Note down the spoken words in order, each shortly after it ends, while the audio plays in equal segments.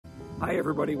Hi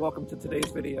everybody, welcome to today's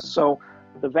video. So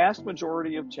the vast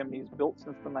majority of chimneys built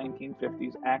since the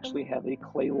 1950s actually have a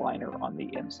clay liner on the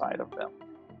inside of them.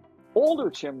 Older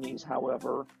chimneys,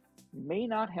 however, may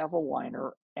not have a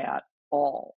liner at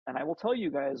all. And I will tell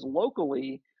you guys,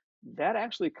 locally, that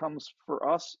actually comes for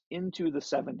us into the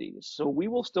 70s. So we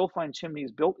will still find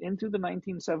chimneys built into the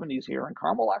 1970s here. And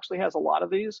Carmel actually has a lot of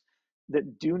these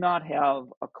that do not have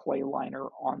a clay liner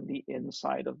on the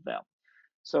inside of them.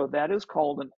 So that is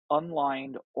called an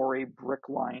unlined or a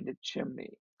brick-lined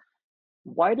chimney.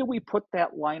 Why do we put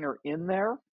that liner in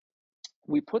there?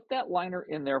 We put that liner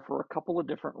in there for a couple of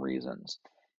different reasons.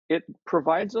 It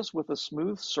provides us with a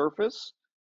smooth surface,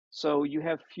 so you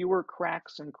have fewer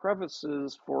cracks and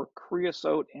crevices for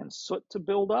creosote and soot to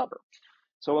build up.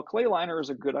 So a clay liner is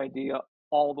a good idea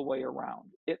all the way around.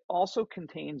 It also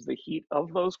contains the heat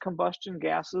of those combustion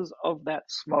gases of that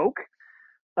smoke.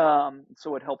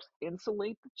 So it helps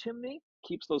insulate the chimney,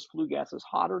 keeps those flue gases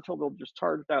hotter till they'll just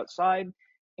charge outside,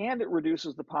 and it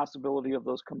reduces the possibility of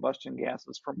those combustion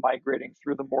gases from migrating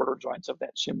through the mortar joints of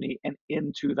that chimney and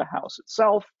into the house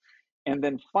itself. And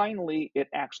then finally, it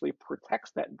actually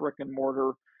protects that brick and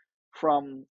mortar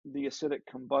from the acidic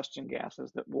combustion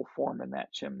gases that will form in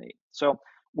that chimney. So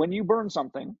when you burn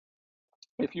something,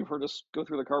 if you've heard us go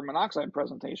through the carbon monoxide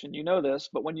presentation, you know this,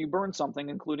 but when you burn something,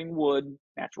 including wood,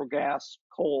 natural gas,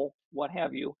 coal, what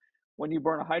have you, when you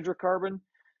burn a hydrocarbon,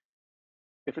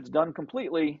 if it's done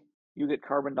completely, you get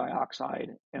carbon dioxide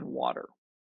and water.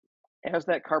 As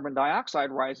that carbon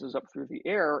dioxide rises up through the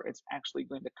air, it's actually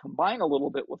going to combine a little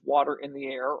bit with water in the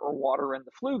air or water in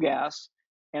the flue gas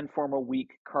and form a weak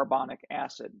carbonic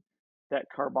acid. That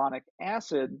carbonic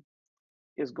acid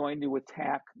is going to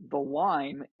attack the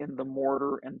lime in the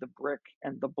mortar and the brick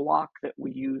and the block that we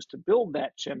use to build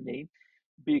that chimney,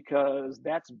 because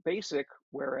that's basic,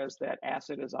 whereas that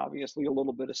acid is obviously a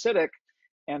little bit acidic,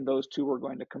 and those two are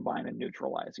going to combine and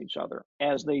neutralize each other.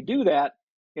 As they do that,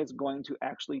 it's going to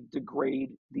actually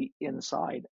degrade the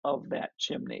inside of that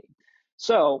chimney.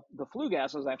 So the flue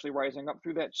gases actually rising up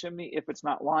through that chimney, if it's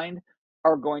not lined,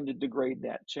 are going to degrade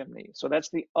that chimney. So that's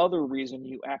the other reason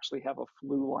you actually have a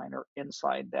flue liner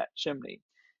inside that chimney.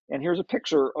 And here's a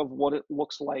picture of what it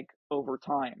looks like over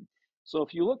time. So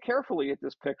if you look carefully at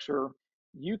this picture,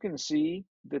 you can see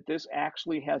that this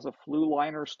actually has a flue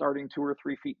liner starting 2 or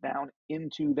 3 feet down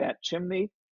into that chimney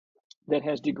that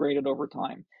has degraded over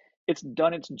time. It's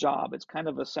done its job. It's kind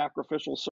of a sacrificial